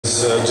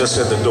was just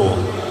at the door.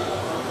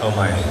 Oh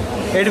my.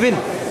 Edwin.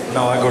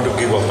 Now I got to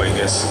give up, I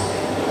guess.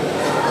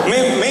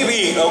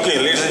 Maybe, okay,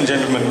 ladies and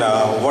gentlemen,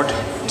 what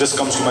just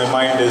comes to my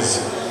mind is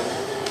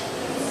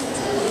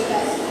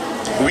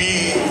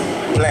we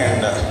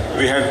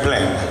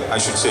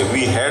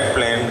had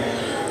planned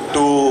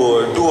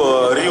to do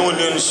a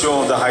reunion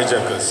show of the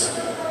Hijackers.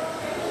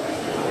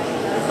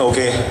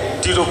 Okay,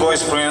 Tito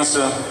Goy's Prince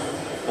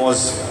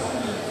was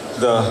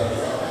the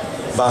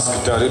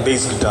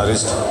bass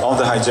guitarist of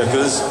the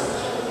Hijackers.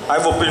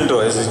 Ivo Pinto,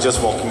 as he's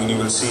just walking in, you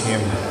will see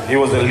him. He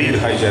was the lead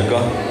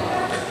hijacker.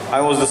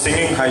 I was the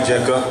singing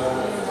hijacker,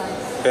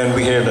 and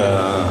we had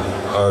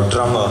a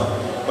drummer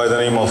by the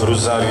name of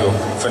Agnelo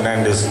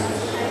Fernandes,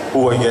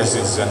 who I guess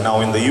is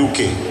now in the UK.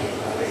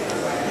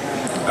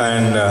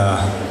 And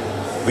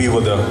we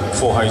were the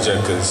 4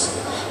 hijackers.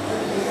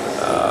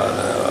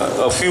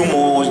 A few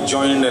more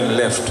joined and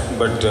left,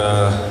 but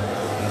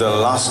the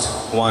last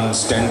one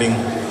standing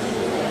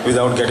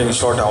without getting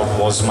shot out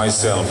was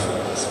myself,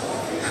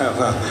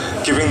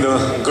 keeping the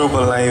group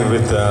alive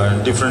with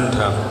different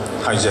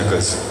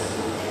hijackers.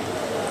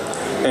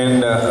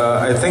 And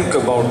I think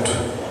about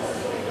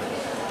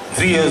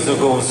 3 years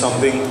ago or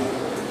something,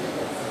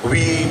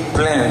 we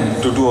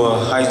planned to do a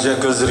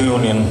Hijackers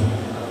reunion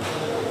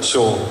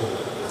show.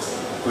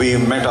 We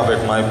met up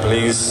at my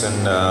place,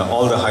 and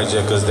all the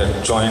hijackers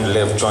that joined,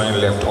 left,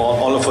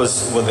 all of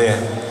us were there.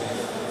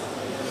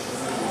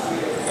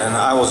 And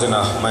I was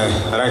my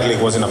right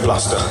leg was in a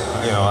plaster.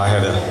 You know, I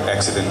had an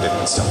accident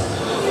and stuff.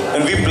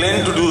 And we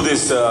planned to do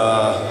this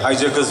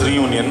Hijackers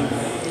reunion,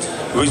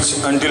 which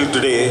until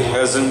today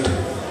hasn't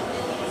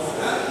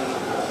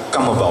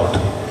come about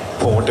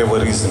for whatever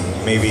reason.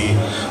 Maybe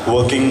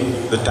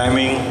working, the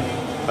timing,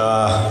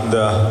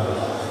 the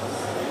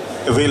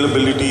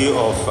availability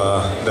of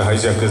the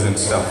hijackers and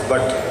stuff.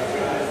 But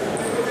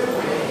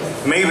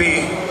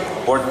maybe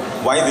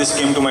why this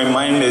came to my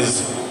mind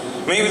is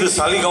maybe the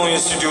Saligaon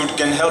Institute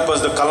can help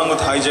us, the Calangute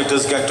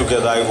hijackers, get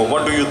together. Ivo,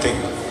 what do you think?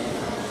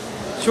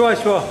 Sure.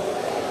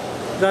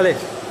 Dale.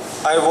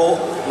 Ivo,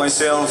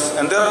 myself,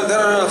 and there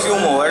are a few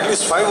more, at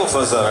least 5 of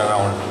us are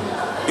around.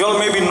 You all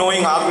may be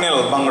knowing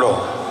Agnelo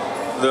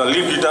Fernandes, the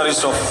lead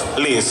guitarist of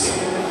Lace.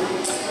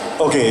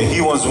 Okay, he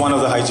was one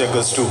of the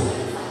hijackers too.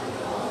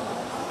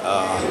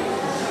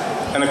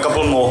 And a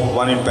couple more,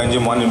 one in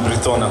Panjim, one in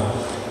Brithona.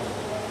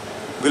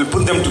 We'll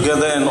put them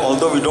together, and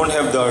although we don't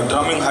have the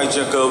drumming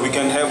hijacker, we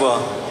can have a,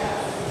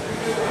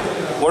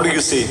 what do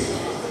you say?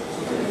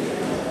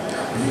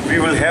 We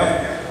will have,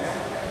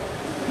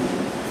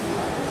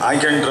 I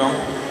can drum,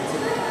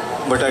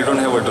 but I don't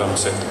have a drum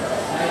set.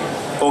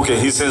 Okay,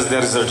 he says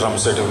there is a drum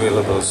set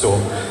available, so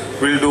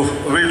we'll do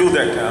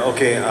that.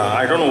 Okay,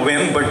 I don't know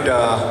when, but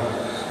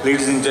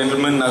ladies and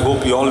gentlemen, I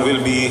hope you all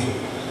will be,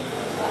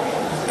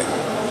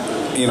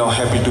 you know,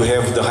 happy to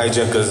have the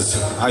hijackers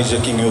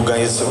hijacking you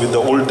guys with the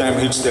old time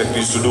hits that we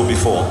used to do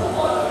before.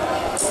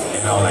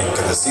 You know, like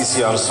the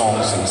CCR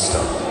songs and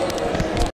stuff.